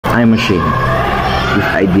I'm ashamed if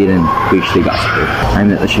I didn't preach the gospel. I'm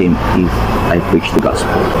not ashamed if I preach the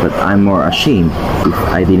gospel, but I'm more ashamed if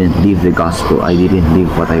I didn't live the gospel. I didn't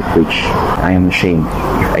live what I preach. I am ashamed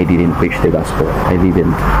if I didn't preach the gospel. I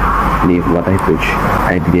didn't live what I preach.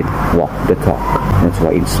 I didn't walk the talk. That's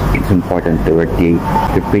why it's important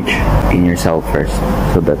to preach in yourself first,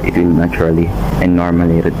 so that it will naturally and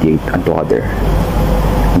normally radiate onto others,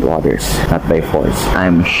 not by force.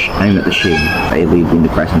 I'm not ashamed if I live in the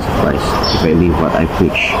presence of Christ, if I live what I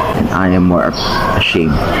preach. And I am more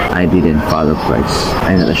ashamed I didn't follow Christ.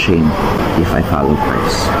 I'm not ashamed if I follow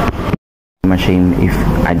Christ. I'm ashamed if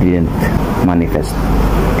I didn't manifest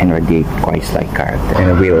and radiate Christ-like character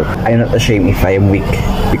and will. I'm not ashamed if I am weak,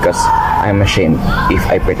 because I'm ashamed if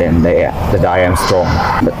I pretend that I am strong.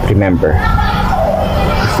 But remember,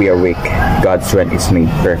 if we are weak, God's strength is made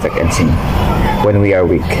perfect in sin. When we are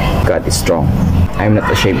weak, God is strong. I am not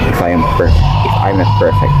ashamed if I am perfect. If I'm not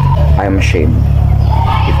perfect, I am ashamed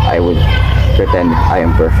if I would pretend I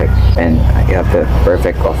am perfect and I have the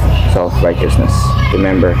perfect of self-righteousness.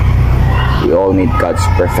 Remember, we all need God's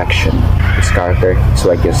perfection, His character, His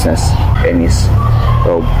righteousness, and His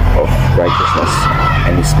robe of righteousness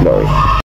and His glory.